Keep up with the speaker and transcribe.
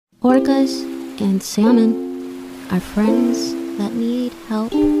Orcas and salmon are friends that need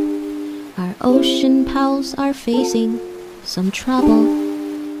help. Our ocean pals are facing some trouble.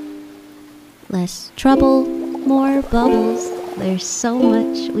 Less trouble, more bubbles. There's so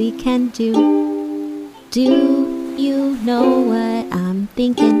much we can do. Do you know what I'm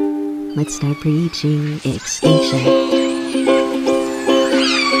thinking? Let's start preaching extinction.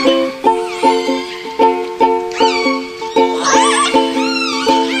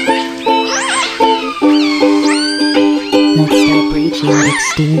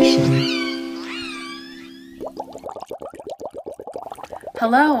 Extinction.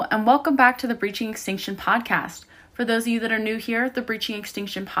 Hello, and welcome back to the Breaching Extinction podcast. For those of you that are new here, the Breaching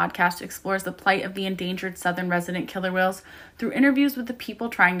Extinction podcast explores the plight of the endangered southern resident killer whales through interviews with the people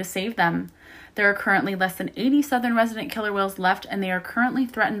trying to save them. There are currently less than 80 southern resident killer whales left, and they are currently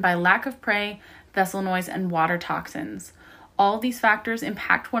threatened by lack of prey, vessel noise, and water toxins. All of these factors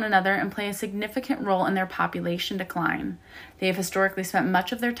impact one another and play a significant role in their population decline. They have historically spent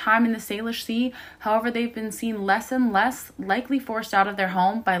much of their time in the Salish Sea, however they've been seen less and less, likely forced out of their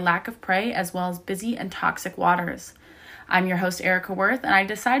home by lack of prey as well as busy and toxic waters. I'm your host, Erica Worth, and I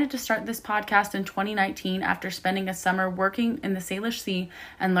decided to start this podcast in 2019 after spending a summer working in the Salish Sea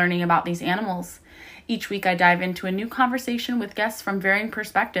and learning about these animals. Each week I dive into a new conversation with guests from varying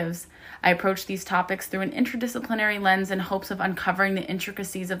perspectives. I approach these topics through an interdisciplinary lens in hopes of uncovering the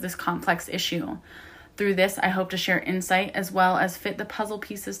intricacies of this complex issue. Through this, I hope to share insight as well as fit the puzzle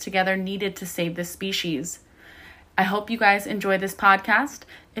pieces together needed to save this species. I hope you guys enjoy this podcast.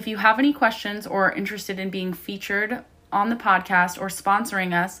 If you have any questions or are interested in being featured on the podcast or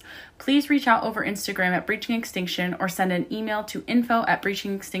sponsoring us, please reach out over Instagram at Breaching Extinction or send an email to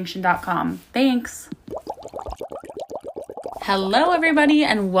info@breachingextinction.com. Thanks! Hello, everybody,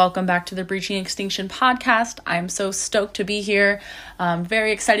 and welcome back to the Breaching Extinction podcast. I'm so stoked to be here. I'm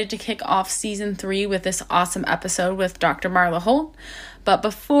very excited to kick off season 3 with this awesome episode with Dr. Marla Holt. But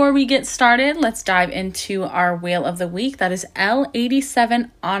before we get started, let's dive into our whale of the week. That is L87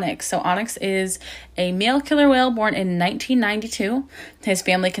 Onyx. So Onyx is a male killer whale born in 1992. His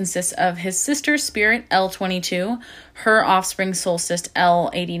family consists of his sister Spirit, L22, her offspring Solstice,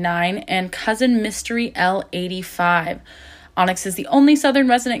 L89, and cousin Mystery, L85. Onyx is the only southern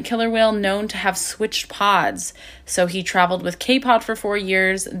resident killer whale known to have switched pods. So he traveled with K-pod for 4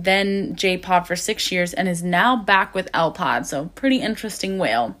 years, then J-pod for 6 years, and is now back with L-pod. So pretty interesting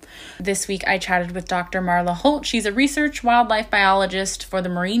whale. This week I chatted with Dr. Marla Holt. She's a research wildlife biologist for the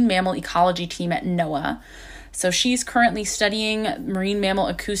marine mammal ecology team at NOAA. So she's currently studying marine mammal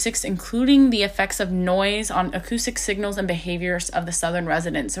acoustics, including the effects of noise on acoustic signals and behaviors of the southern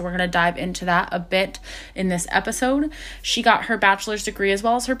residents. So we're going to dive into that a bit in this episode. She got her bachelor's degree as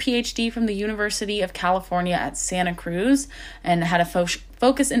well as her PhD from the University of California at Santa Cruz and had a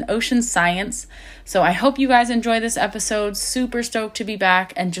focus in ocean science. So I hope you guys enjoy this episode. Super stoked to be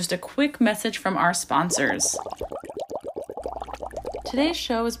back. And just a quick message from our sponsors. Today's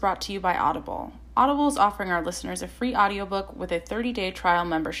show is brought to you by Audible. Audible is offering our listeners a free audiobook with a 30-day trial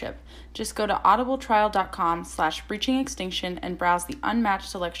membership. Just go to audibletrial.com/breachingextinction and browse the unmatched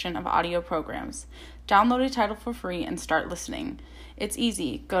selection of audio programs. Download a title for free and start listening. It's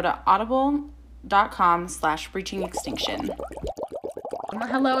easy. Go to audible.com/breachingextinction.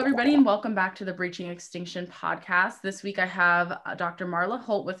 Hello, everybody, and welcome back to the Breaching Extinction podcast. This week I have Dr. Marla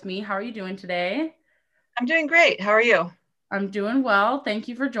Holt with me. How are you doing today? I'm doing great. How are you? I'm doing well. Thank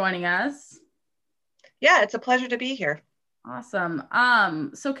you for joining us. Yeah, it's a pleasure to be here. Awesome.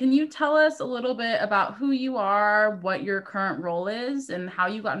 So can you tell us a little bit about who you are, what your current role is, and how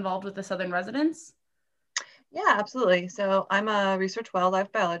you got involved with the Southern Residents? Yeah, absolutely. So I'm a research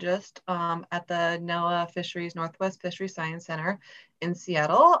wildlife biologist at the NOAA Fisheries Northwest Fisheries Science Center in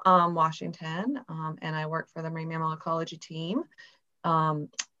Seattle, Washington, and I work for the Marine Mammal Ecology team in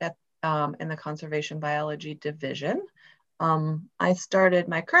the Conservation Biology Division. I started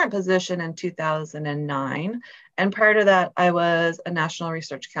my current position in 2009, and prior to that, I was a National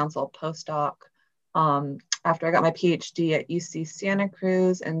Research Council postdoc. After I got my PhD at UC Santa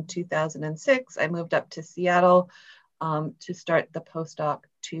Cruz in 2006, I moved up to Seattle to start the postdoc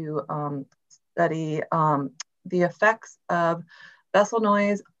to study the effects of vessel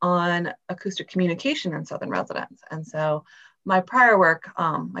noise on acoustic communication in southern residents. And so my prior work,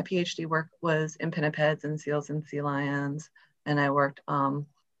 my PhD work, was in pinnipeds and seals and sea lions, and I worked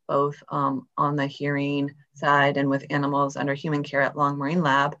both on the hearing side and with animals under human care at Long Marine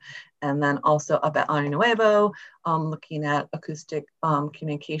Lab, and then also up at Año Nuevo, looking at acoustic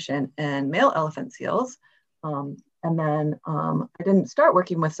communication in male elephant seals. And then I didn't start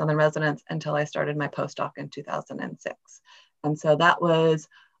working with southern residents until I started my postdoc in 2006. And so that was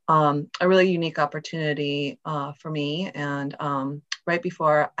a really unique opportunity for me. And right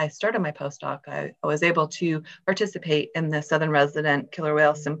before I started my postdoc, I was able to participate in the Southern Resident Killer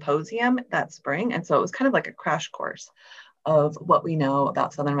Whale Symposium that spring. And so it was kind of like a crash course of what we know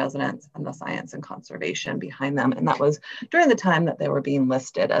about Southern residents and the science and conservation behind them. And that was during the time that they were being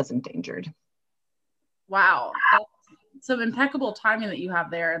listed as endangered. Wow. That's some impeccable timing that you have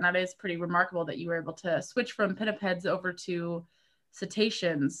there. And that is pretty remarkable that you were able to switch from pinnipeds over to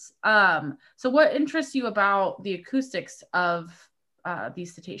cetaceans. So what interests you about the acoustics of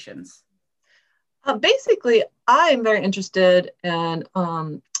these cetaceans? Basically, I'm very interested in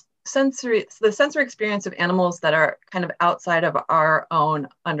the sensory experience of animals that are kind of outside of our own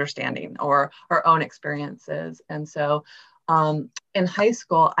understanding or our own experiences. And so in high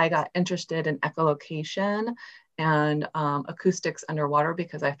school, I got interested in echolocation and acoustics underwater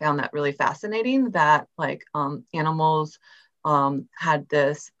because I found that really fascinating, that like animals had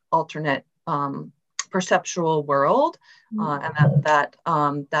this alternate perceptual world, and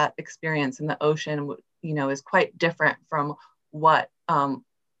that experience in the ocean, is quite different from what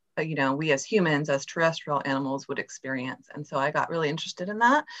we as humans, as terrestrial animals, would experience. And so I got really interested in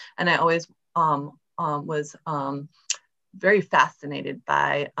that, and I always was very fascinated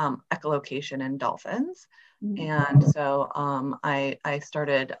by echolocation and dolphins. And so I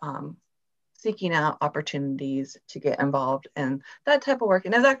started seeking out opportunities to get involved in that type of work.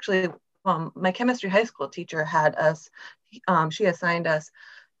 And it was actually my chemistry high school teacher had us, she assigned us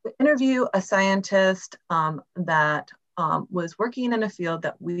to interview a scientist that was working in a field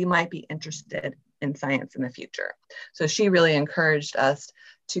that we might be interested in science in the future. So she really encouraged us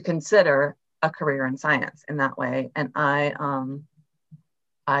to consider a career in science in that way. And I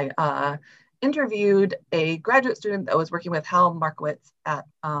interviewed a graduate student that was working with Hal Markowitz at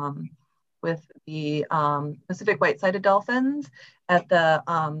with the Pacific white-sided dolphins at the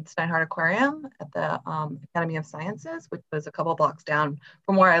Steinhardt Aquarium at the Academy of Sciences, which was a couple blocks down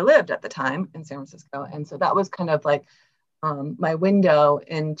from where I lived at the time in San Francisco. And so that was kind of like my window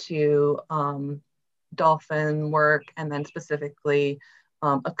into dolphin work, and then specifically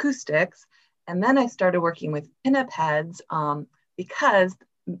acoustics. And then I started working with pinnipeds because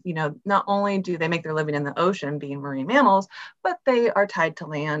not only do they make their living in the ocean being marine mammals, but they are tied to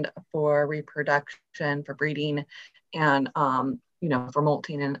land for reproduction, for breeding, and for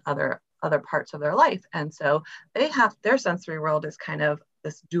molting and other parts of their life. And so their sensory world is kind of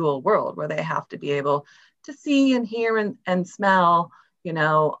this dual world where they have to be able to see and hear and smell,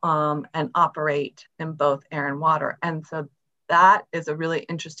 and operate in both air and water. And so that is a really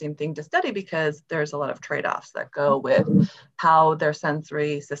interesting thing to study because there's a lot of trade-offs that go with how their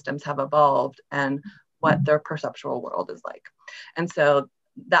sensory systems have evolved and what their perceptual world is like. And so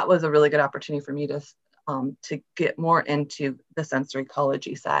that was a really good opportunity for me to get more into the sensory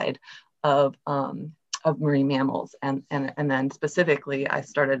ecology side of marine mammals. And then specifically, I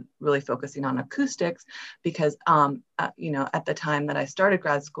started really focusing on acoustics because, at the time that I started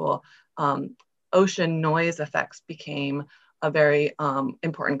grad school, ocean noise effects became a very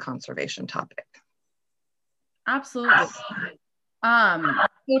important conservation topic. Absolutely.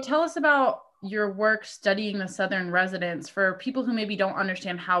 So tell us about your work studying the Southern residents. For people who maybe don't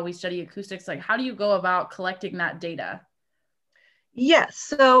understand how we study acoustics, like how do you go about collecting that data? Yes,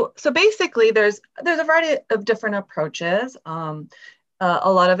 so basically there's a variety of different approaches. A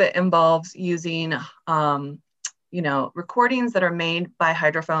lot of it involves using recordings that are made by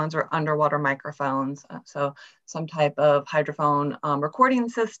hydrophones or underwater microphones. So some type of hydrophone recording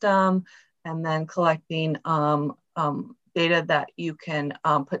system, and then collecting data that you can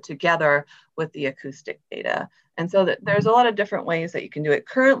put together with the acoustic data. And so there's a lot of different ways that you can do it.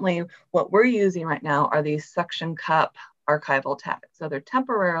 Currently, what we're using right now are these suction cup archival tags. So they're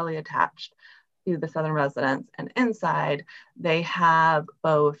temporarily attached to the Southern residents, and inside they have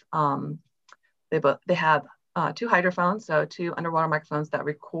both, they have two hydrophones, so two underwater microphones that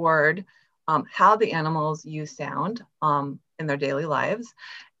record how the animals use sound in their daily lives.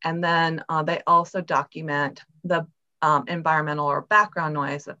 And then they also document the environmental or background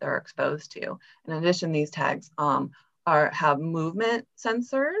noise that they're exposed to. In addition, these tags have movement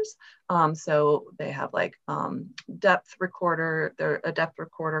sensors. So they have like depth recorder, they're a depth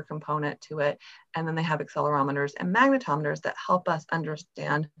recorder component to it. And then they have accelerometers and magnetometers that help us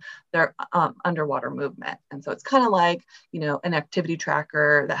understand their underwater movement. And so it's kind of like, an activity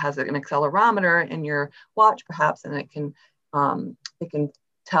tracker that has an accelerometer in your watch perhaps, and it can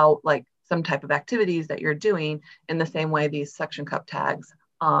tell like some type of activities that you're doing in the same way these suction cup tags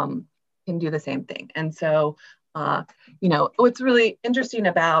can do the same thing. And so what's really interesting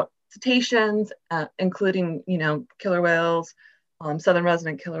about cetaceans, including, killer whales, southern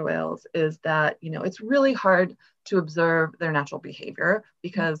resident killer whales is that, it's really hard to observe their natural behavior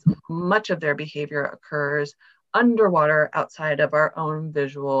because much of their behavior occurs underwater outside of our own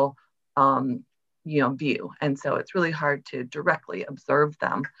visual view. And so it's really hard to directly observe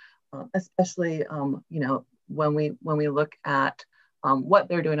them, especially, when we look at what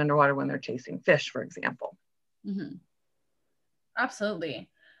they're doing underwater when they're chasing fish, for example. Mm-hmm. Absolutely.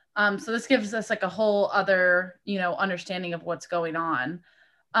 So this gives us like a whole other, understanding of what's going on.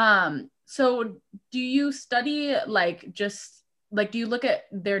 So do you study do you look at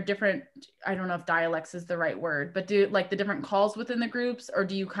their different, I don't know if dialects is the right word, but do like the different calls within the groups, or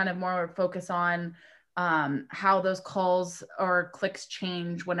do you kind of more focus on how those calls or clicks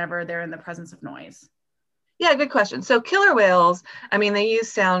change whenever they're in the presence of noise? Yeah, good question. So killer whales, they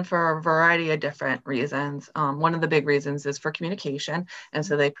use sound for a variety of different reasons. One of the big reasons is for communication. And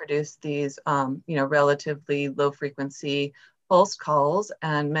so they produce these, relatively low frequency pulse calls,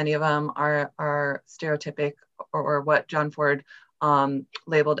 and many of them are stereotypic or what John Ford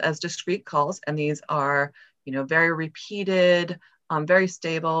labeled as discrete calls. And these are, very repeated, very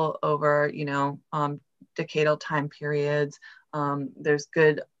stable over, decadal time periods. There's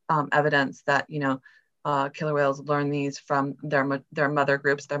good evidence that, killer whales learn these from their mother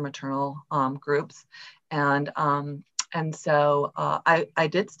groups, their maternal groups, and so I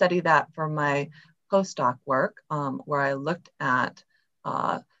did study that for my postdoc work, where I looked at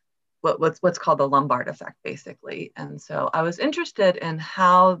what's called the Lombard effect, basically. And so I was interested in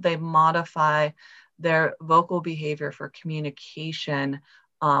how they modify their vocal behavior for communication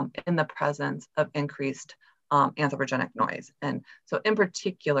in the presence of increased anthropogenic noise. And so in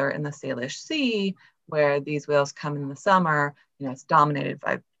particular in the Salish Sea, where these whales come in the summer, it's dominated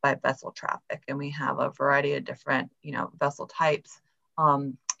by vessel traffic. And we have a variety of different, vessel types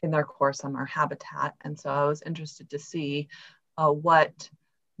in their core summer habitat. And so I was interested to see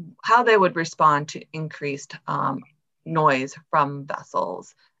how they would respond to increased noise from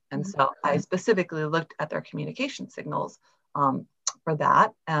vessels. And so I specifically looked at their communication signals for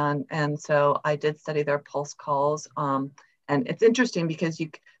that. And so I did study their pulse calls. And it's interesting because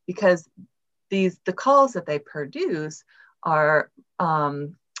the calls that they produce are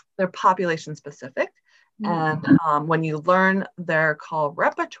they're population specific. And when you learn their call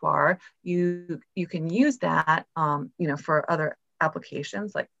repertoire, you can use that for other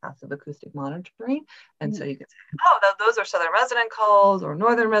applications like passive acoustic monitoring. And so you can say, oh, those are southern resident calls or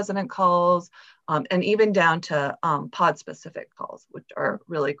northern resident calls, and even down to pod specific calls, which are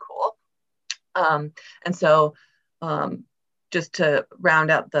really cool. And so just to round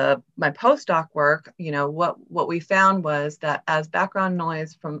out my postdoc work, what we found was that as background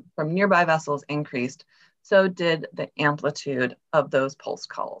noise from nearby vessels increased, so did the amplitude of those pulse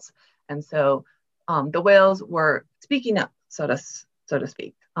calls. And so the whales were speaking up, so to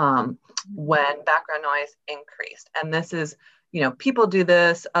speak, when background noise increased. And this is, people do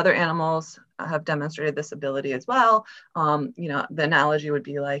this, other animals have demonstrated this ability as well. The analogy would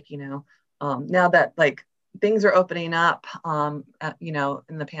be like, now that like things are opening up,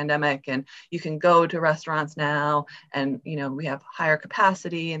 in the pandemic, and you can go to restaurants now, and, we have higher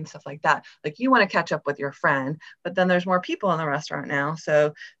capacity and stuff like that. Like you want to catch up with your friend, but then there's more people in the restaurant now.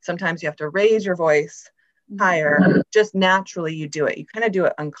 So sometimes you have to raise your voice higher. Just naturally you do it. You kind of do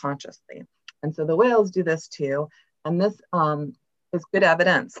it unconsciously. And so the whales do this too. And this is good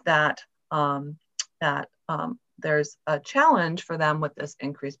evidence that there's a challenge for them with this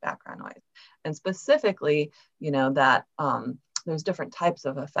increased background noise. And specifically, that there's different types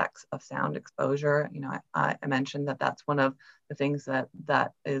of effects of sound exposure. I mentioned that that's one of the things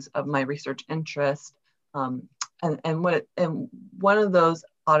that is of my research interest. And one of those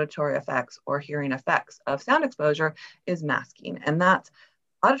auditory effects or hearing effects of sound exposure is masking. And that's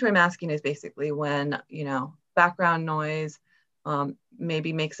auditory masking is basically when, background noise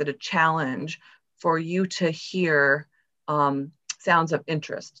maybe makes it a challenge for you to hear sounds of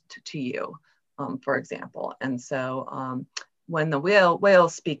interest to you, for example. And so when the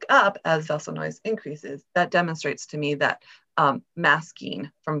whales speak up as vessel noise increases, that demonstrates to me that masking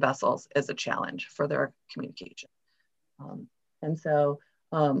from vessels is a challenge for their communication. And so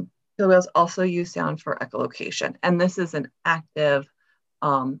killer whales also use sound for echolocation. And this is an active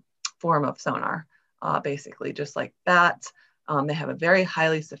form of sonar, basically, just like bats. They have a very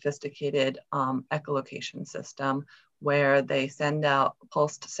highly sophisticated echolocation system where they send out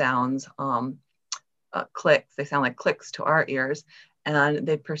pulsed sounds, clicks. They sound like clicks to our ears, and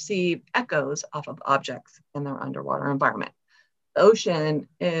they perceive echoes off of objects in their underwater environment. The ocean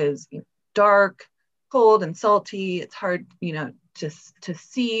is dark, cold, and salty. It's hard, to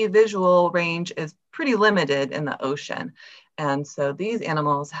see. Visual range is pretty limited in the ocean. And so these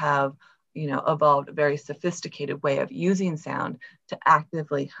animals have, evolved a very sophisticated way of using sound to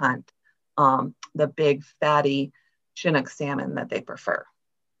actively hunt the big fatty Chinook salmon that they prefer.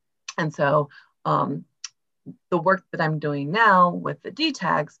 And so the work that I'm doing now with the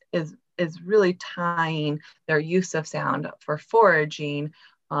DTAGs is really tying their use of sound for foraging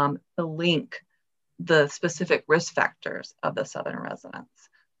to link the specific risk factors of the southern residents,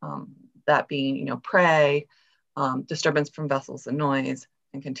 that being, prey, disturbance from vessels and noise,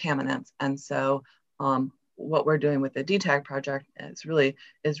 and contaminants. And so what we're doing with the DTAG project is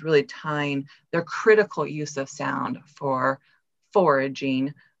really tying their critical use of sound for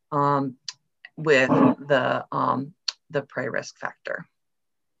foraging with the prey risk factor.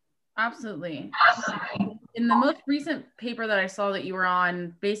 Absolutely. In the most recent paper that I saw that you were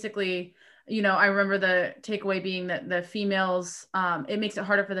on, basically, I remember the takeaway being that the females, it makes it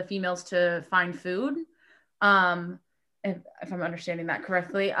harder for the females to find food, if I'm understanding that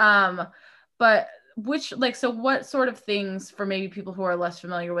correctly. But so what sort of things, for maybe people who are less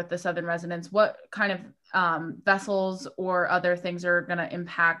familiar with the southern residents, what kind of vessels or other things are going to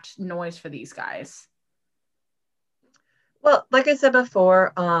impact noise for these guys? Well, like I said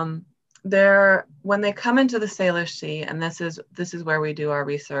before, when they come into the Salish Sea, and this is where we do our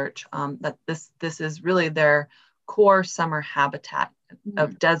research, that this is really their core summer habitat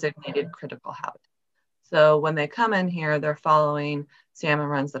of designated critical habitat. So when they come in here, they're following salmon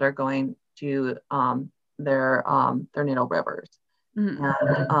runs that are going to their natal rivers,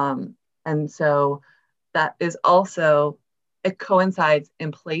 and so that is also, it coincides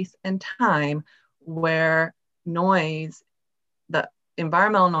in place and time where noise, the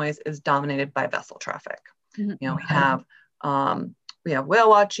environmental noise, is dominated by vessel traffic. We have whale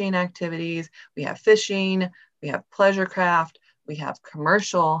watching activities, we have fishing, we have pleasure craft, we have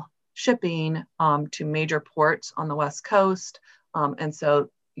commercial shipping to major ports on the West Coast. And so,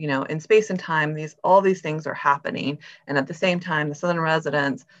 in space and time, all these things are happening. And at the same time, the southern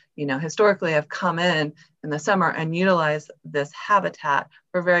residents, historically have come in the summer and utilized this habitat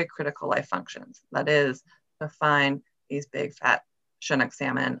for very critical life functions. That is to find these big fat Chinook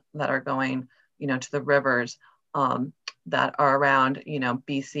salmon that are going, to the rivers that are around,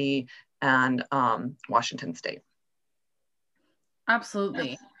 BC and Washington State.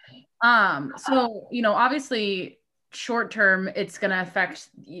 Absolutely. So, obviously short term, it's going to affect,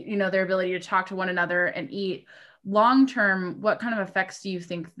 their ability to talk to one another and eat. Long term, what kind of effects do you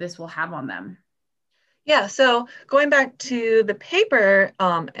think this will have on them? Yeah, so going back to the paper,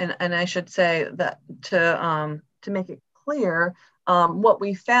 and I should say that to make it clear, what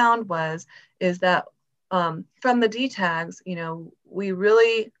we found is that from the DTAGs, we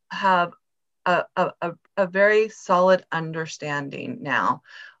really have a very solid understanding now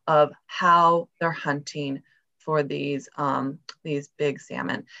of how they're hunting for these big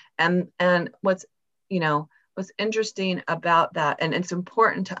salmon. And what's interesting about that, and it's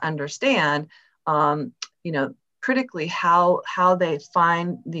important to understand, critically how they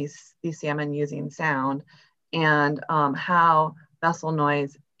find these salmon using sound, and how vessel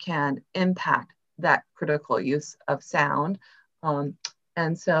noise can impact that critical use of sound.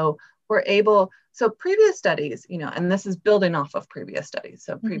 And so previous studies, and this is building off of previous studies.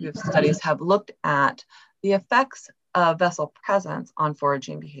 So previous studies have looked at the effects of vessel presence on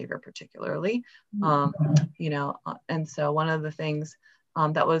foraging behavior, particularly. And so one of the things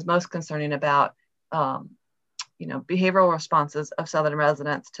that was most concerning about behavioral responses of southern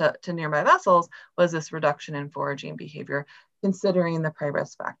residents to nearby vessels was this reduction in foraging behavior, considering the prey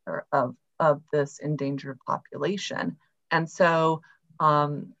risk factor of this endangered population. And so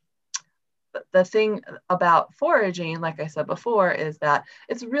the thing about foraging, like I said before, is that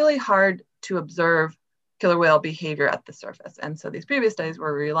it's really hard to observe killer whale behavior at the surface. And so these previous studies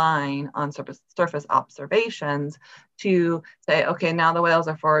were relying on surface observations to say, okay, now the whales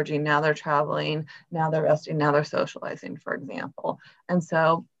are foraging, now they're traveling, now they're resting, now they're socializing, for example. And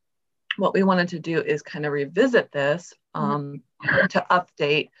so what we wanted to do is kind of revisit this to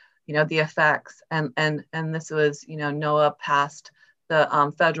update, the effects. And this was, NOAA passed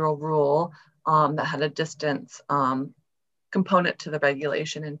the federal rule that had a distance component to the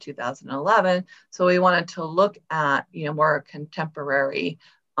regulation in 2011. So we wanted to look at, more contemporary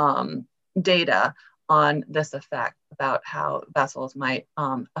data on this effect, about how vessels might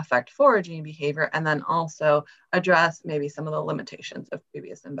affect foraging behavior, and then also address maybe some of the limitations of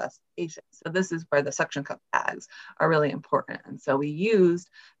previous investigations. So this is where the suction cup tags are really important. And so we used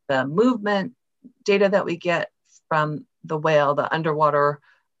the movement data that we get from the whale, the underwater,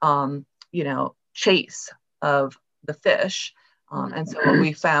 chase of the fish. And so what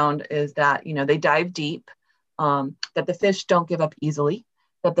we found is that, they dive deep. that the fish don't give up easily,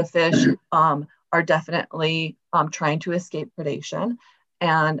 that the fish are definitely trying to escape predation.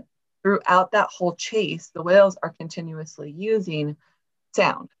 And throughout that whole chase, the whales are continuously using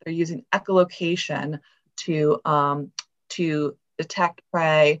sound. They're using echolocation to detect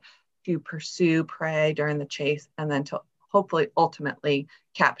prey, to pursue prey during the chase, and then to hopefully ultimately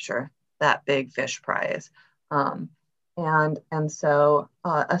capture that big fish prize. And so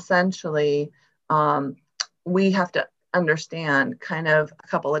essentially, we have to understand kind of a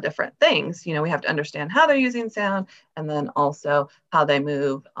couple of different things. We have to understand how they're using sound, and then also how they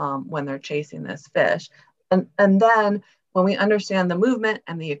move when they're chasing this fish. And then when we understand the movement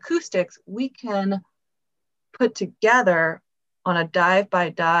and the acoustics, we can put together on a dive by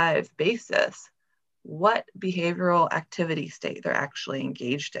dive basis what behavioral activity state they're actually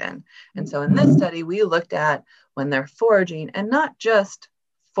engaged in. And so in this study, we looked at when they're foraging, and not just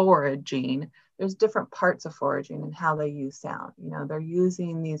foraging, there's different parts of foraging and how they use sound. They're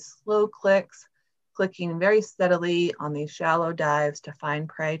using these slow clicks, clicking very steadily on these shallow dives to find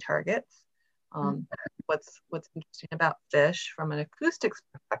prey targets. What's interesting about fish from an acoustics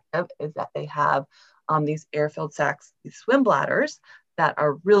perspective is that they have these air-filled sacs, these swim bladders, that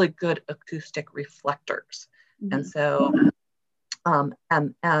are really good acoustic reflectors. And so and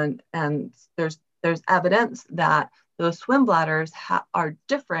there's evidence that those swim bladders are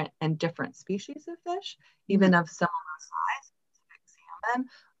different in different species of fish, even of similar size, specific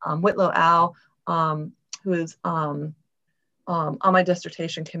salmon. Whitlow Au, who is on my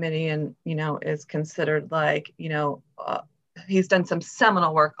dissertation committee and, is considered like, he's done some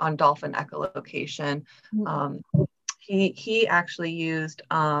seminal work on dolphin echolocation. He actually used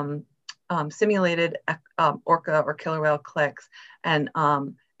simulated orca or killer whale clicks and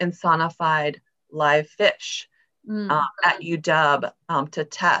insonified live fish at UW to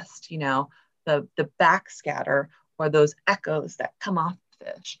test, the backscatter or those echoes that come off the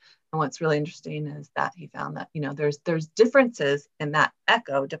fish. And what's really interesting is that he found that, there's differences in that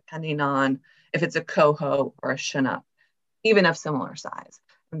echo depending on if it's a coho or a chinook, even of similar size.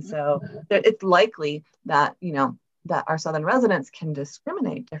 And so it's likely that, that our southern residents can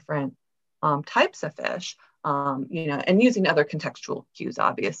discriminate different types of fish, and using other contextual cues,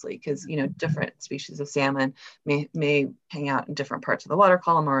 obviously, because, different species of salmon may hang out in different parts of the water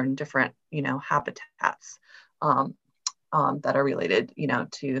column or in different, habitats that are related,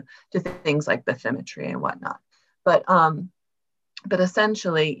 to things like bathymetry and whatnot. But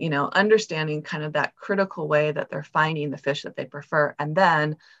essentially, understanding kind of that critical way that they're finding the fish that they prefer, and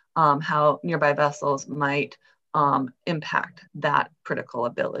then how nearby vessels might impact that critical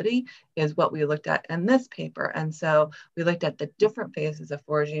ability is what we looked at in this paper. And so we looked at the different phases of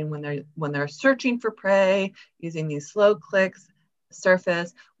foraging when they're searching for prey, using these slow clicks,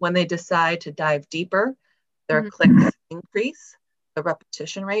 surface. When they decide to dive deeper, their clicks increase, the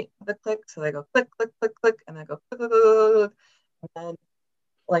repetition rate of the click. So they go click, click, click, click, and then go click, click, click, click. And then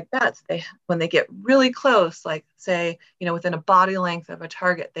like that, when they get really close, like say, within a body length of a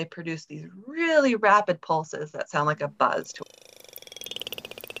target, they produce these really rapid pulses that sound like a buzz to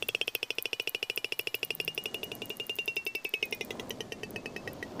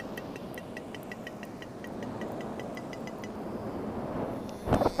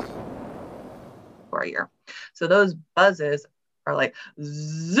for a year. So those buzzes are like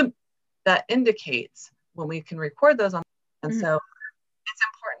zoom, that indicates when we can record those on. And so it's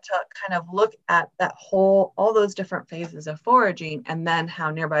important to kind of look at that all those different phases of foraging, and then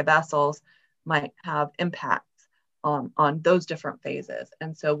how nearby vessels might have impacts on those different phases.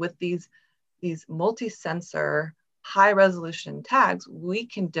 And so with these multi-sensor high resolution tags, we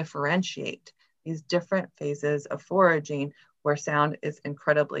can differentiate these different phases of foraging where sound is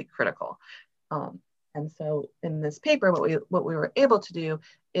incredibly critical. And so in this paper, what we were able to do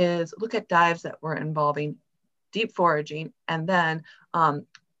is look at dives that were involving deep foraging, and then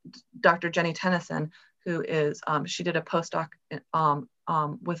Dr. Jenny Tennyson, who is, she did a postdoc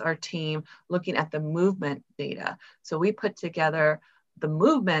with our team looking at the movement data. So we put together the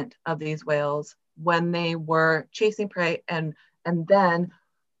movement of these whales when they were chasing prey, and then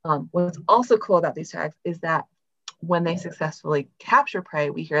what's also cool about these tags is that when they successfully capture prey,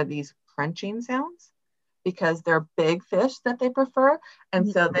 we hear these crunching sounds because they're big fish that they prefer,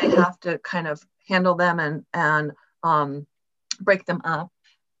 and so they have to kind of handle them and break them up.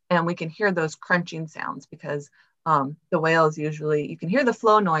 And we can hear those crunching sounds because the whales usually, you can hear the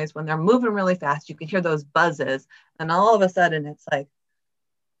flow noise when they're moving really fast. You can hear those buzzes, and all of a sudden it's like,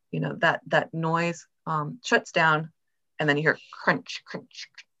 that noise shuts down, and then you hear crunch, crunch,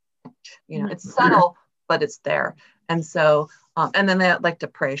 crunch. It's subtle, but it's there. And so, and then they like to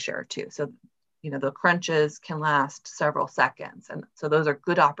prey share too. So the crunches can last several seconds. And so those are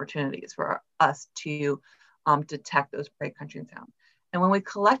good opportunities for us to detect those prey crunching sounds. And when we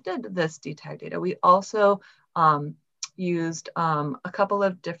collected this DTAG data, we also used a couple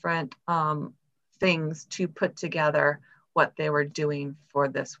of different things to put together what they were doing for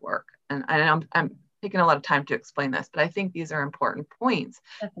this work. And I'm taking a lot of time to explain this, but I think these are important points.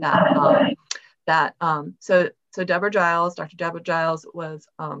 So Deborah Giles, Dr. Deborah Giles was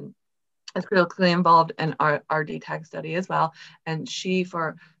critically involved in our DTAG study as well. And she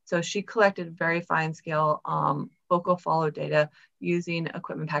collected very fine scale focal follow data using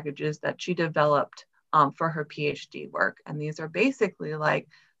equipment packages that she developed for her PhD work. And these are basically like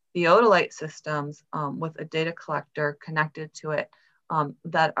theodolite systems with a data collector connected to it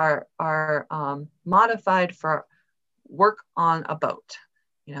that are modified for work on a boat.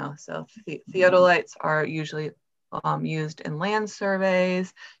 So theodolites are usually used in land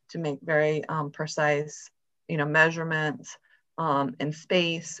surveys to make very precise, measurements in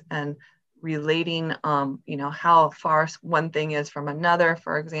space and relating, how far one thing is from another,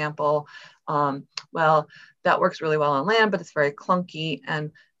 for example. Well, that works really well on land, but it's very clunky.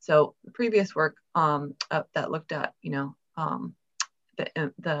 And so the previous work that looked at,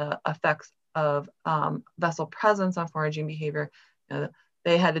 the effects of vessel presence on foraging behavior,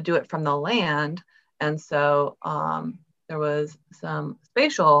 they had to do it from the land. And so there was some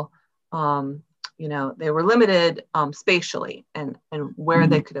spatial, they were limited spatially and where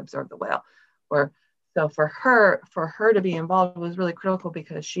they could observe the whale. So for her to be involved was really critical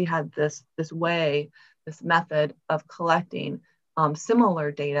because she had this method of collecting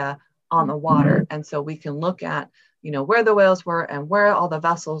similar data on the water. And so we can look at, where the whales were and where all the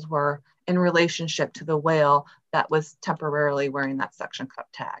vessels were in relationship to the whale that was temporarily wearing that suction cup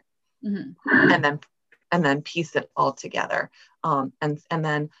tag. Mm-hmm. And then piece it all together. And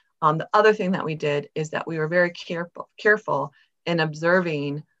then the other thing that we did is that we were very careful in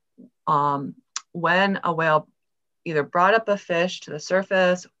observing when a whale either brought up a fish to the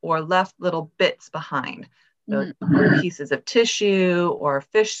surface or left little bits behind. So pieces of tissue or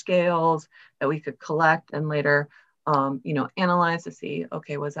fish scales that we could collect and later, analyze to see,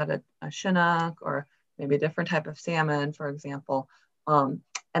 okay, was that a Chinook or maybe a different type of salmon, for example. And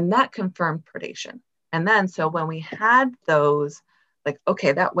that confirmed predation. And then, so when we had those, like,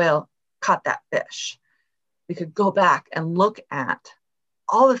 okay, that whale caught that fish, we could go back and look at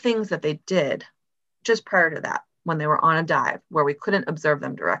all the things that they did just prior to that when they were on a dive where we couldn't observe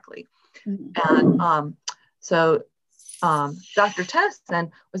them directly. Mm-hmm. And so Dr.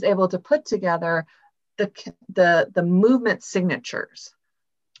 Tennyson was able to put together the movement signatures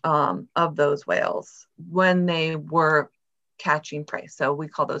of those whales when they were catching prey. So we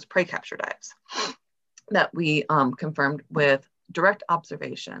call those prey capture dives that we confirmed with direct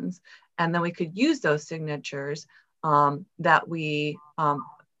observations. And then we could use those signatures that we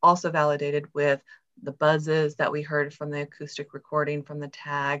also validated with the buzzes that we heard from the acoustic recording from the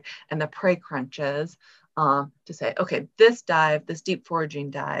tag and the prey crunches to say, okay, this deep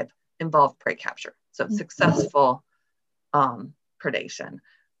foraging dive involved prey capture. So successful predation.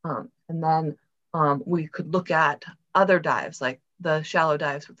 And then we could look at other dives like the shallow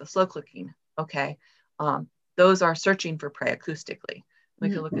dives with the slow clicking. Okay, those are searching for prey acoustically. We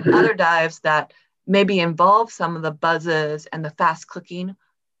could look at other dives that maybe involve some of the buzzes and the fast clicking,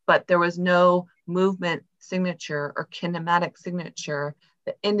 but there was no movement signature or kinematic signature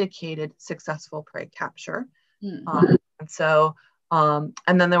that indicated successful prey capture. And so, and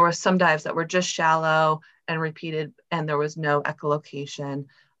then there were some dives that were just shallow and repeated, and there was no echolocation.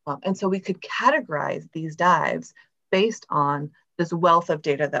 And so we could categorize these dives based on this wealth of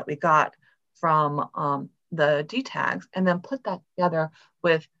data that we got from the DTAGs, and then put that together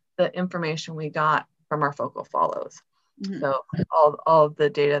with the information we got from our focal follows. So all of the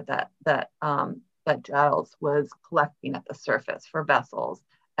data that Giles was collecting at the surface for vessels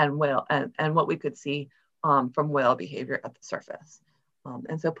and whale and what we could see from whale behavior at the surface.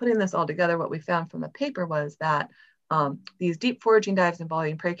 And so putting this all together, what we found from the paper was that these deep foraging dives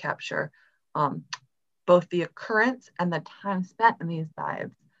involving prey capture, both the occurrence and the time spent in these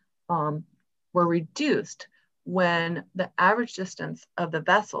dives were reduced when the average distance of the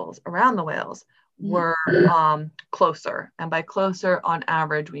vessels around the whales were closer. And by closer, on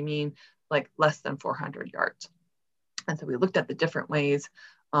average, we mean like less than 400 yards. And so we looked at the different ways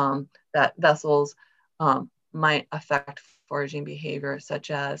that vessels might affect foraging behavior, such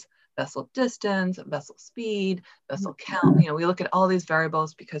as vessel distance, vessel speed, vessel count. We look at all these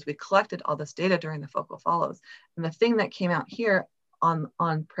variables because we collected all this data during the focal follows. And the thing that came out here on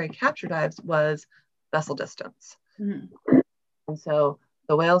prey capture dives was vessel distance. And so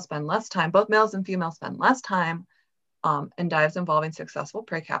the whales spend less time, both males and females spend less time in dives involving successful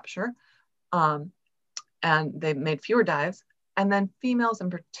prey capture, and they made fewer dives. And then females in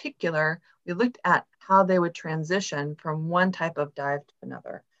particular, we looked at how they would transition from one type of dive to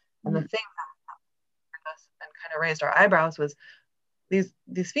another. And the thing that us and kind of raised our eyebrows was these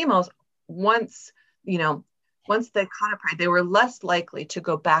females, once they caught a prey, they were less likely to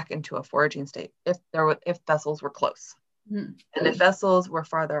go back into a foraging state if vessels were close. And if vessels were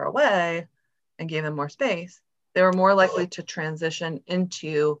farther away and gave them more space, they were more likely to transition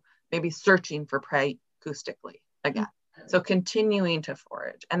into maybe searching for prey acoustically again. So continuing to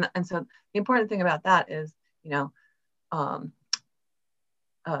forage. And so the important thing about that is,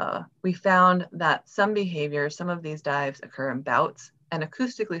 we found that some behaviors, some of these dives occur in bouts, and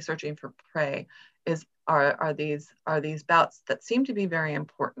acoustically searching for prey are these bouts that seem to be very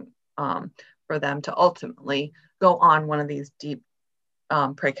important for them to ultimately go on one of these deep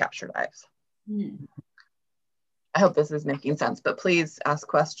prey capture dives. I hope this is making sense, but please ask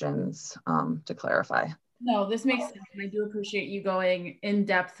questions to clarify. No, this makes sense. And I do appreciate you going in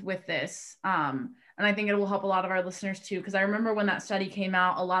depth with this. And I think it will help a lot of our listeners too, because I remember when that study came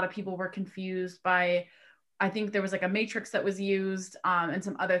out, a lot of people were confused by, I think there was like a matrix that was used and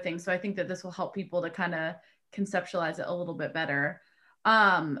some other things. So I think that this will help people to kind of conceptualize it a little bit better.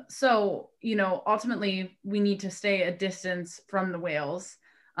 So, ultimately we need to stay a distance from the whales.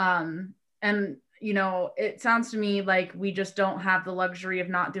 And it sounds to me like we just don't have the luxury of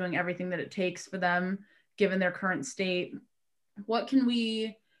not doing everything that it takes for them, given their current state. What can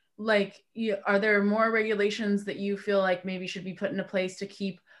we, are there more regulations that you feel like maybe should be put into place to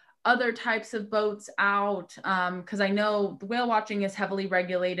keep other types of boats out? Because I know the whale watching is heavily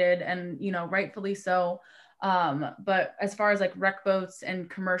regulated and, rightfully so. But as far as like rec boats and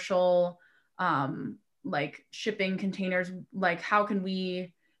commercial, like shipping containers, how can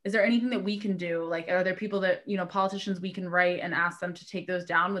we, is there anything that we can do? Are there people that, politicians we can write and ask them to take those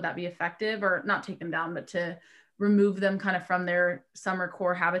down? Would that be effective, or not take them down, but to remove them kind of from their summer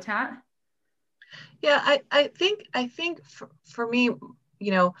core habitat? Yeah, I think for me,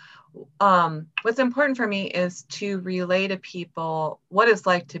 what's important for me is to relay to people what it's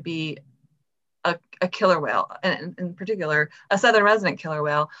like to be a killer whale, and in particular, a southern resident killer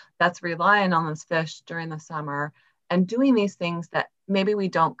whale that's relying on this fish during the summer and doing these things that maybe we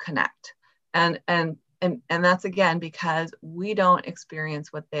don't connect. And that's again, because we don't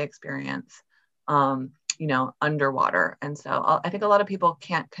experience what they experience, underwater. And so I think a lot of people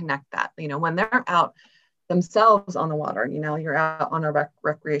can't connect that, when they're out themselves on the water, you're out on a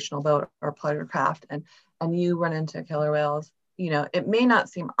recreational boat or pleasure craft and you run into killer whales, it may not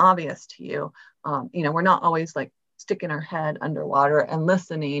seem obvious to you. We're not always like sticking our head underwater and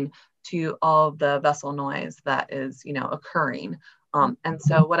listening to all of the vessel noise that is, occurring. And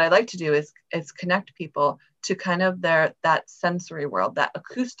so what I like to do is connect people to kind of that sensory world, that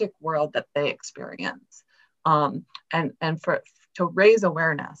acoustic world that they experience. And to raise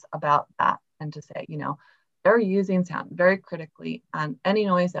awareness about that and to say, they're using sound very critically, and any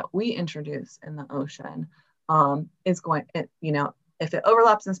noise that we introduce in the ocean is going, if it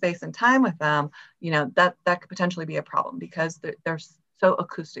overlaps in space and time with them, that could potentially be a problem, because they're so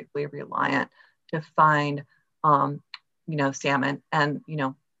acoustically reliant to find, salmon, and,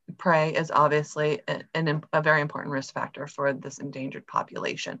 prey is obviously a very important risk factor for this endangered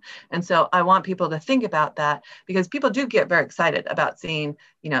population. And so I want people to think about that, because people do get very excited about seeing,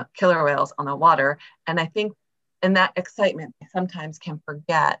 killer whales on the water. And I think in that excitement, they sometimes can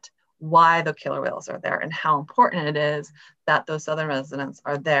forget why the killer whales are there and how important it is that those southern residents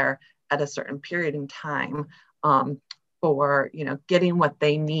are there at a certain period in time for, getting what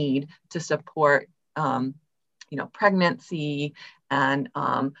they need to support, pregnancy and,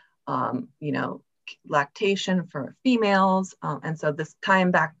 lactation for females. And so this,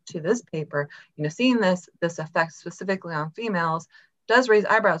 tying back to this paper, seeing this effect specifically on females does raise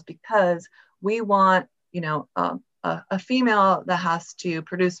eyebrows, because we want, a female that has to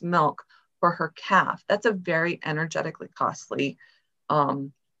produce milk for her calf. That's a very energetically costly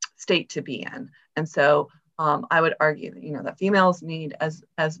state to be in. And so I would argue that, that females need as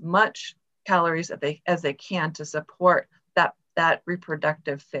much calories as they can to support that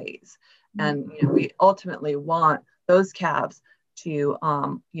reproductive phase. And we ultimately want those calves to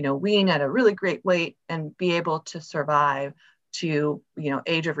wean at a really great weight and be able to survive to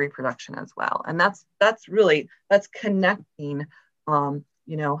age of reproduction as well. And that's connecting how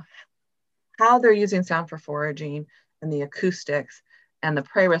they're using sound for foraging and the acoustics and the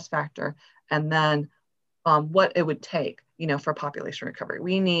prey risk factor, and then what it would take for population recovery.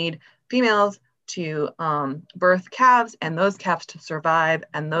 We need females to birth calves, and those calves to survive,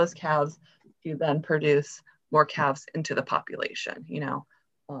 and those calves to then produce more calves into the population, you know.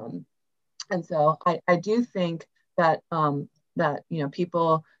 And so I do think that that, you know,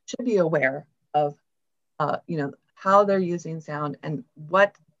 people should be aware of you know, how they're using sound and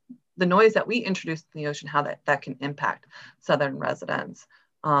what the noise that we introduce in the ocean, how that can impact Southern residents.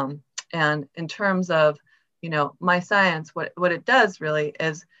 And in terms of, you know, my science, what it does really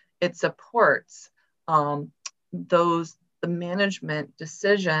is it supports the management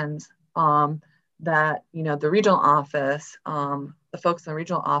decisions that, you know, the regional office, the folks in the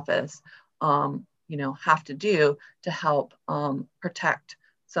regional office, you know, have to do to help protect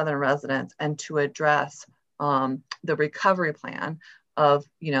Southern residents and to address the recovery plan of,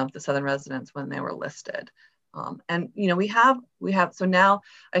 you know, the Southern residents when they were listed. And, you know, we have, so now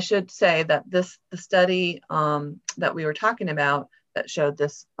I should say that the study that we were talking about that showed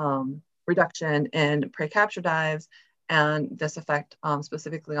this reduction in prey capture dives and this effect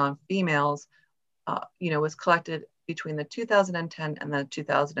specifically on females, you know, was collected between the 2010 and the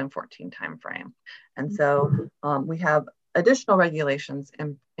 2014 timeframe. And so we have additional regulations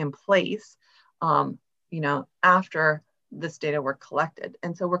in place, you know, after this data were collected.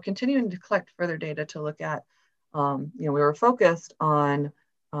 And so we're continuing to collect further data to look at, you know, we were focused on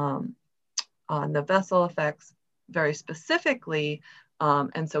the vessel effects very specifically.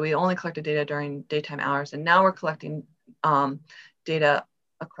 And so we only collected data during daytime hours. And now we're collecting data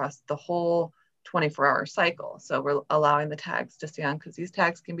across the whole 24-hour cycle. So we're allowing the tags to stay on because these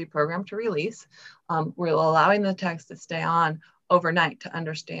tags can be programmed to release. We're allowing the tags to stay on overnight to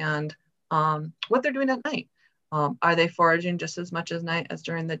understand what they're doing at night. Are they foraging just as much at night as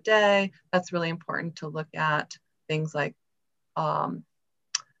during the day? That's really important to look at things like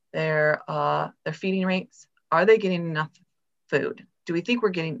their feeding rates. Are they getting enough food? Do we think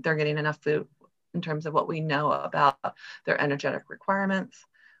they're getting enough food in terms of what we know about their energetic requirements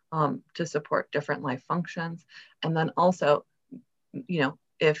to support different life functions? And then also, you know,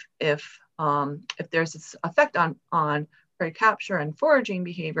 if there's this effect on prey capture and foraging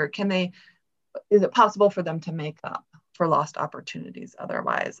behavior, is it possible for them to make up for lost opportunities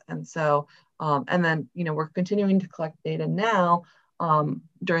otherwise? And so, and then, you know, we're continuing to collect data now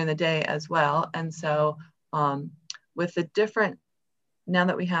during the day as well. And so with the different, now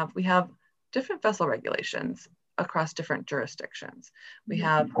that we have different vessel regulations across different jurisdictions. We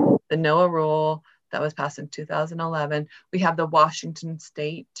have the NOAA rule that was passed in 2011. We have the Washington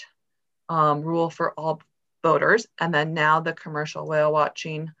State rule for all boaters, and then now the commercial whale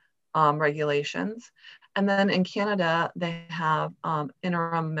watching regulations. And then in Canada, they have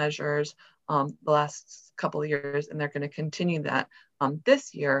interim measures the last couple of years, and they're going to continue that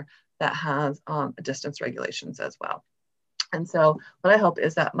this year, that has distance regulations as well. And so what I hope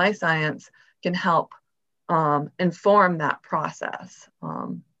is that my science can help inform that process.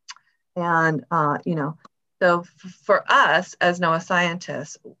 And, you know, so for us as NOAA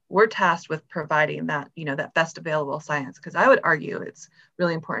scientists, we're tasked with providing that, you know, that best available science, because I would argue it's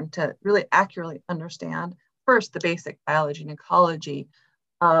really important to really accurately understand first the basic biology and ecology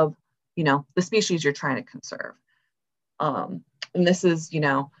of, you know, the species you're trying to conserve. And this is, you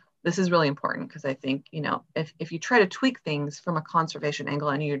know, this is really important because I think, you know, if you try to tweak things from a conservation angle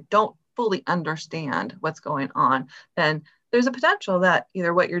and you don't fully understand what's going on, then there's a potential that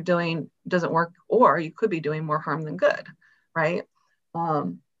either what you're doing doesn't work or you could be doing more harm than good, right?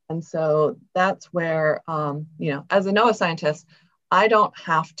 And so that's where, you know, as a NOAA scientist, I don't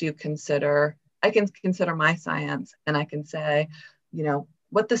have to consider, I can consider my science and I can say, you know,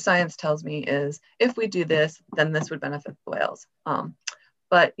 what the science tells me is if we do this, then this would benefit the whales.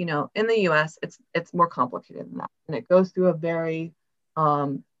 But, you know, in the US, it's more complicated than that. And it goes through a very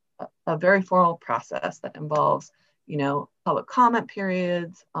formal process that involves, you know, public comment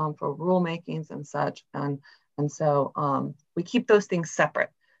periods for rulemakings and such. And so we keep those things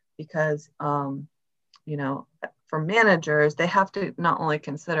separate because, you know, for managers, they have to not only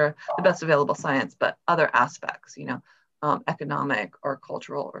consider the best available science, but other aspects, you know, economic or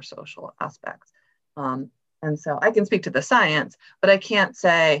cultural or social aspects. And so I can speak to the science, but I can't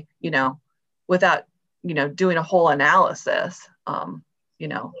say, you know, without, you know, doing a whole analysis, you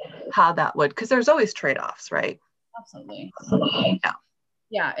know, how that would, because there's always trade-offs, right? Absolutely. Yeah.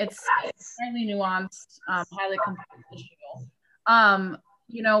 Yeah, it's highly nuanced, highly complex issue.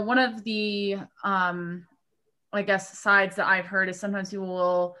 You know, one of the, I guess, sides that I've heard is sometimes people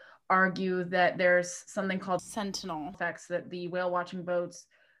will argue that there's something called sentinel effects, that the whale watching boats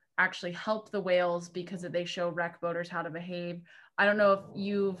actually help the whales because they show wreck boaters how to behave. I don't know if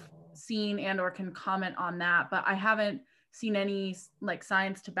you've seen and or can comment on that, but I haven't seen any like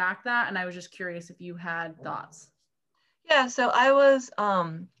science to back that. And I was just curious if you had thoughts. Yeah, so I was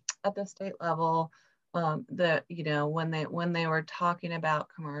at the state level, when they were talking about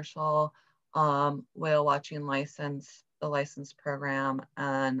commercial whale watching license, the license program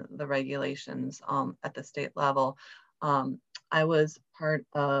and the regulations at the state level, I was part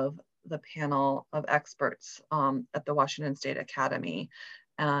of the panel of experts at the Washington State Academy.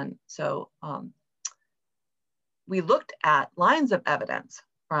 And so we looked at lines of evidence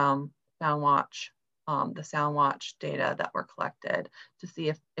from SoundWatch, the SoundWatch data that were collected to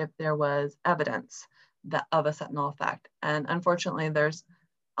see if there was evidence of a sentinel effect. And unfortunately,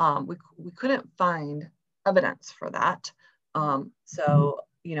 we couldn't find evidence for that. So,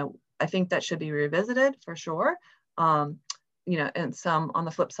 I think that should be revisited for sure. And some on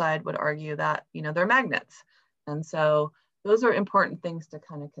the flip side would argue that, they're magnets. And so those are important things to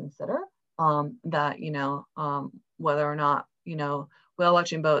kind of consider, whether or not, whale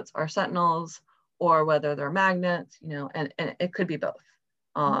watching boats are sentinels or whether they're magnets, and it could be both.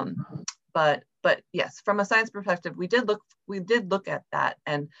 But yes, from a science perspective, we did look at that,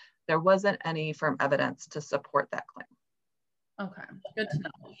 and there wasn't any firm evidence to support that claim. Okay, good to know.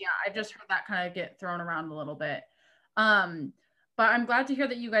 Yeah, I just heard that kind of get thrown around a little bit. But I'm glad to hear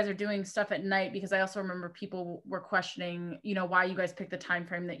that you guys are doing stuff at night, because I also remember people were questioning, why you guys picked the time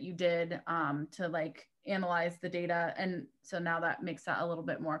frame that you did to like analyze the data. And so now that makes that a little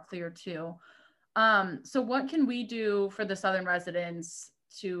bit more clear too. So what can we do for the Southern residents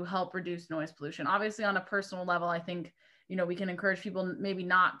to help reduce noise pollution? Obviously, on a personal level, I think, we can encourage people maybe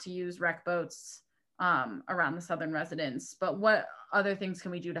not to use rec boats around the Southern residents, but what other things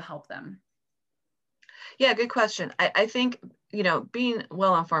can we do to help them? Yeah, good question. I think, being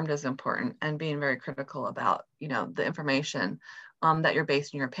well-informed is important, and being very critical about, the information that you're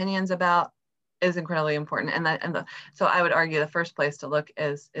basing your opinions about is incredibly important. So I would argue the first place to look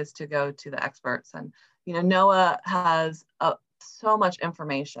is to go to the experts. And, NOAA has so much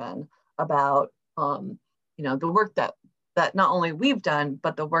information about, the work that not only we've done,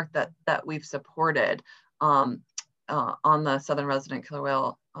 but the work that we've supported on the Southern resident killer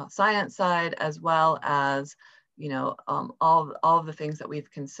whale science side, as well as, all of the things that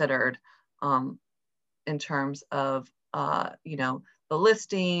we've considered in terms of, the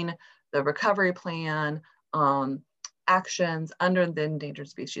listing, the recovery plan, actions under the Endangered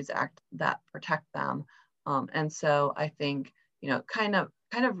Species Act that protect them. And so I think, kind of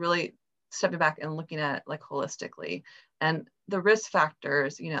really stepping back and looking at it like holistically. And the risk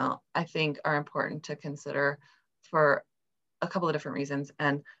factors, I think are important to consider for a couple of different reasons.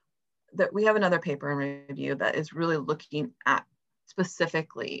 And that we have another paper in review that is really looking at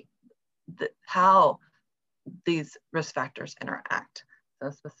specifically how these risk factors interact. So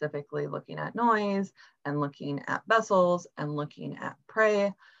specifically looking at noise and looking at vessels and looking at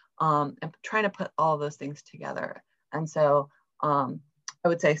prey, and trying to put all those things together. And so I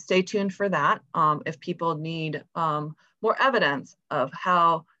would say stay tuned for that. If people need more evidence of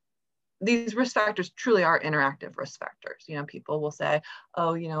how these risk factors truly are interactive risk factors. People will say,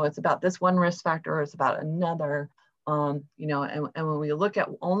 oh, it's about this one risk factor or it's about another. And when we look at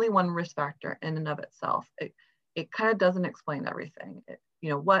only one risk factor in and of itself, it kind of doesn't explain everything.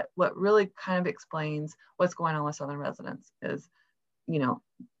 What really kind of explains what's going on with Southern residents is,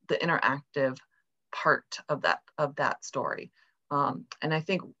 the interactive part of that story. And I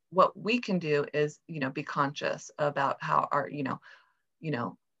think what we can do is, be conscious about how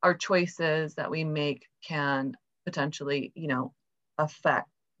our choices that we make can potentially, affect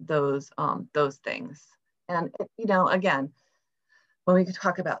those things. And, again, when we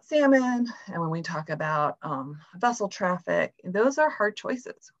talk about salmon and when we talk about vessel traffic, those are hard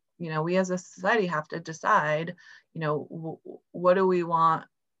choices. We as a society have to decide, what do we want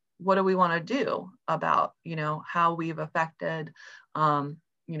to do about, how we've affected, salmon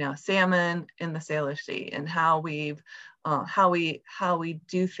in the Salish Sea, and how we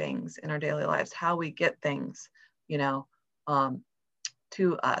do things in our daily lives, how we get things,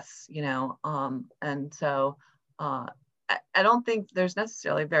 to us, and so I don't think there's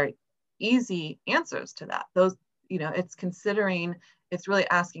necessarily very easy answers to that. Those, it's really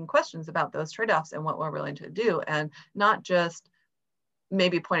asking questions about those trade-offs and what we're willing to do, and not just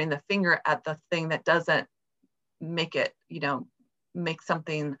maybe pointing the finger at the thing that doesn't make it, make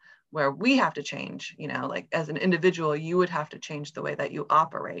something where we have to change, like as an individual, you would have to change the way that you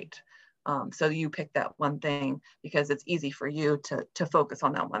operate. So you pick that one thing because it's easy for you to focus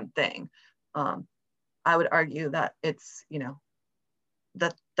on that one thing. I would argue that it's,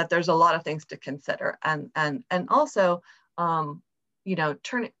 that there's a lot of things to consider. And also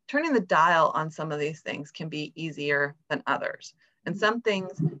turning the dial on some of these things can be easier than others. And some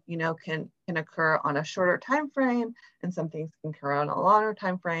things, can occur on a shorter time frame, and some things can occur on a longer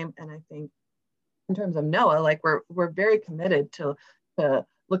time frame. And I think in terms of NOAA, like we're very committed to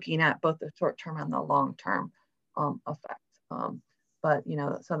looking at both the short term and the long term effects. But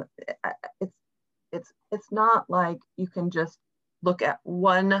so it's not like you can just look at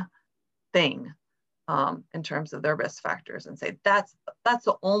one thing in terms of their risk factors and say that's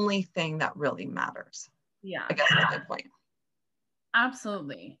the only thing that really matters. Yeah, I guess that's my point.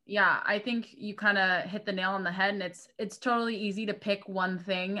 Absolutely. Yeah, I think you kind of hit the nail on the head, and it's totally easy to pick one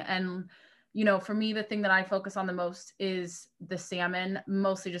thing. And for me, the thing that I focus on the most is the salmon,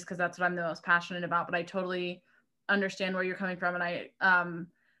 mostly just because that's what I'm the most passionate about. But I totally understand where you're coming from, and I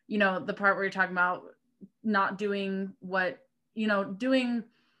the part where you're talking about not doing what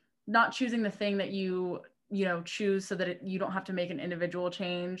not choosing the thing that you choose so that you don't have to make an individual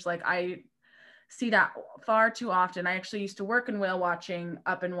change. Like, I see that far too often. I actually used to work in whale watching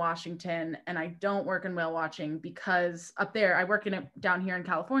up in Washington, and I don't work in whale watching because up there, I work in it down here in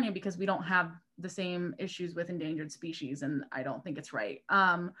California because we don't have the same issues with endangered species, and I don't think it's right.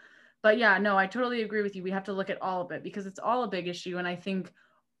 But yeah, no, I totally agree with you. We have to look at all of it because it's all a big issue. And I think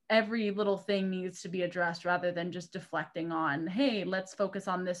every little thing needs to be addressed rather than just deflecting on, hey, let's focus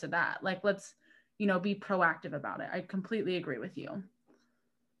on this or that. Like, let's, be proactive about it. I completely agree with you.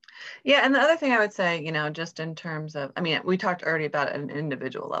 Yeah, and the other thing I would say, just in terms of, we talked already about it at an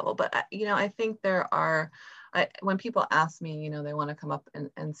individual level, but I think when people ask me, they want to come up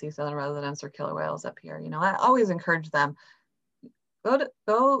and see southern residents or killer whales up here, I always encourage them,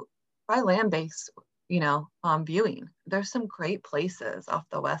 go by land-based, viewing. There's some great places off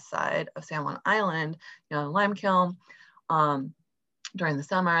the west side of San Juan Island, Limekiln, during the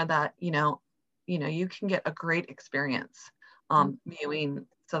summer that, you can get a great experience viewing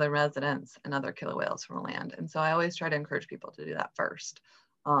southern residents and other killer whales from land. And so I always try to encourage people to do that first.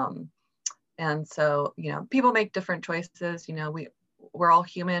 And so, people make different choices. We're all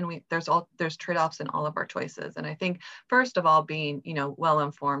human. There's trade-offs in all of our choices. And I think, first of all, being,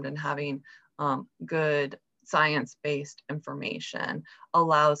 well-informed and having good science-based information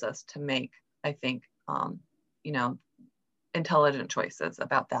allows us to make, I think, intelligent choices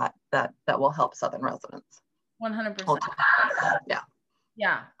about that will help southern residents. 100%. Yeah.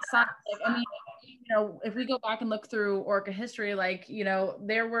 Yeah. If we go back and look through orca history,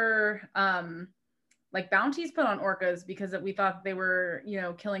 there were bounties put on orcas because we thought they were,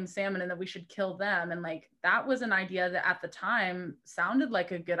 killing salmon and that we should kill them. And that was an idea that at the time sounded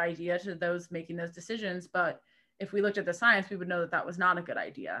like a good idea to those making those decisions. But if we looked at the science, we would know that that was not a good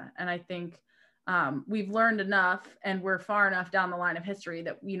idea. And I think we've learned enough, and we're far enough down the line of history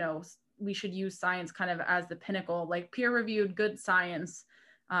that, we should use science kind of as the pinnacle, like peer-reviewed good science,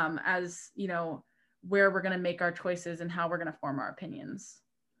 as, where we're going to make our choices and how we're going to form our opinions.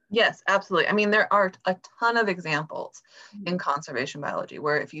 Yes, absolutely. There are a ton of examples in conservation biology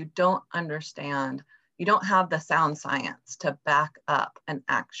where if you don't understand, you don't have the sound science to back up an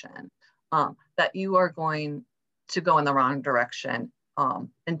action, that you are going to go in the wrong direction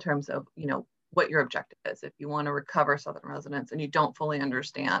in terms of, what your objective is. If you want to recover southern residents and you don't fully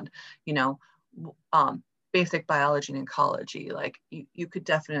understand, basic biology and ecology, you could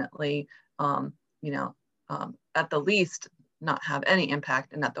definitely, at the least, not have any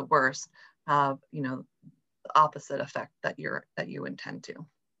impact, and at the worst have the opposite effect that you intend to.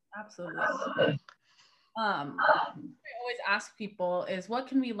 Absolutely. I always ask people is, what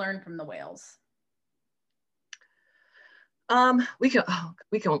can we learn from the whales? We can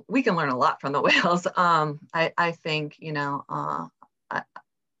learn a lot from the whales. I think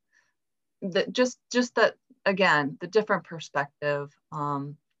just that, again, the different perspective.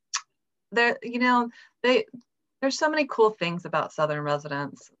 There's so many cool things about southern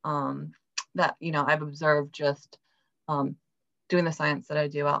residents that I've observed just doing the science that I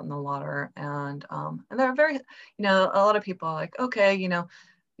do out in the water, and they're very, a lot of people are like, okay,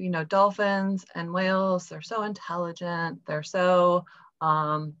 dolphins and whales, they're so intelligent, they're so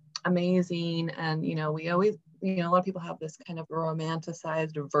amazing, and we always, a lot of people have this kind of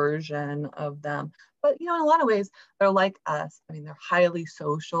romanticized version of them, but in a lot of ways they're like us. They're highly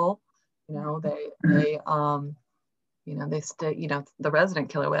social. They stay, the resident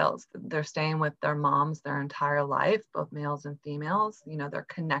killer whales, they're staying with their moms their entire life, both males and females. They're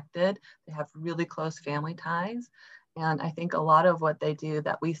connected, they have really close family ties. And I think a lot of what they do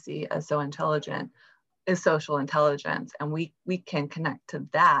that we see as so intelligent is social intelligence. And we can connect to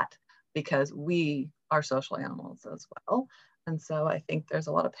that because we are social animals as well. And so I think there's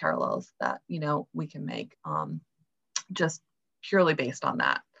a lot of parallels that, we can make just purely based on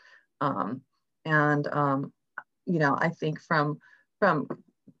that. And I think from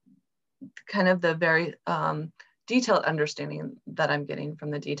kind of the very detailed understanding that I'm getting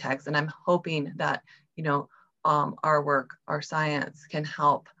from the DTACs, and I'm hoping that, our work, our science can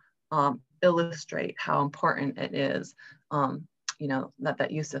help illustrate how important it is,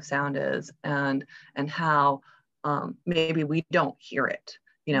 that use of sound is, and how maybe we don't hear it,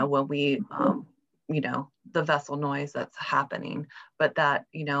 when we, the vessel noise that's happening, but that,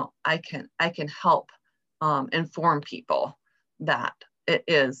 I can help inform people that it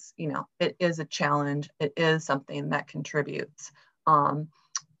is a challenge. It is something that contributes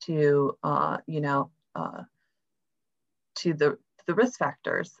to the risk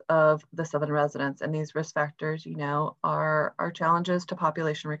factors of the Southern residents. And these risk factors, are challenges to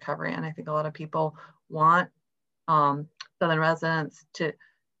population recovery. And I think a lot of people want Southern residents to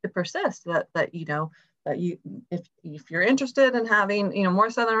persist, that you, if you're interested in having, more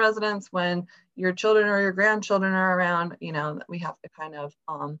Southern residents when your children or your grandchildren are around, that we have to kind of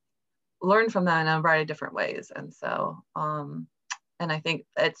learn from that in a variety of different ways. And so, and I think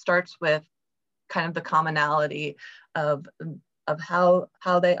it starts with kind of the commonality of how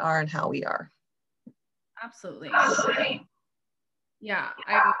they are and how we are. Absolutely. Yeah,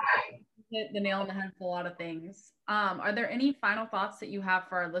 I hit the nail on the head for a lot of things. Are there any final thoughts that you have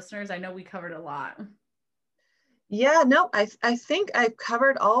for our listeners? I know we covered a lot. Yeah, no, I think I've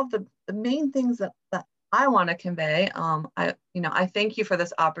covered all of the main things that I want to convey. I thank you for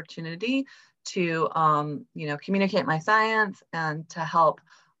this opportunity to, communicate my science and to help,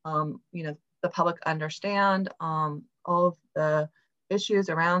 the public understand all of the issues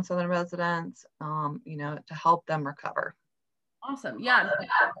around Southern residents, to help them recover. Awesome. Yeah.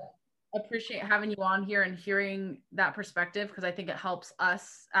 Appreciate having you on here and hearing that perspective, because I think it helps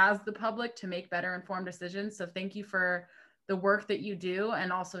us as the public to make better informed decisions. So thank you for the work that you do,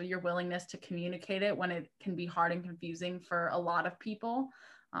 and also your willingness to communicate it when it can be hard and confusing for a lot of people.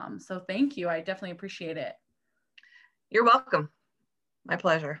 So thank you. I definitely appreciate it. You're welcome. My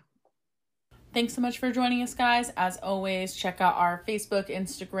pleasure. Thanks so much for joining us, guys. As always, check out our Facebook,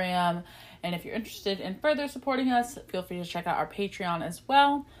 Instagram, and if you're interested in further supporting us, feel free to check out our Patreon as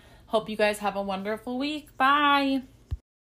well. Hope you guys have a wonderful week. Bye.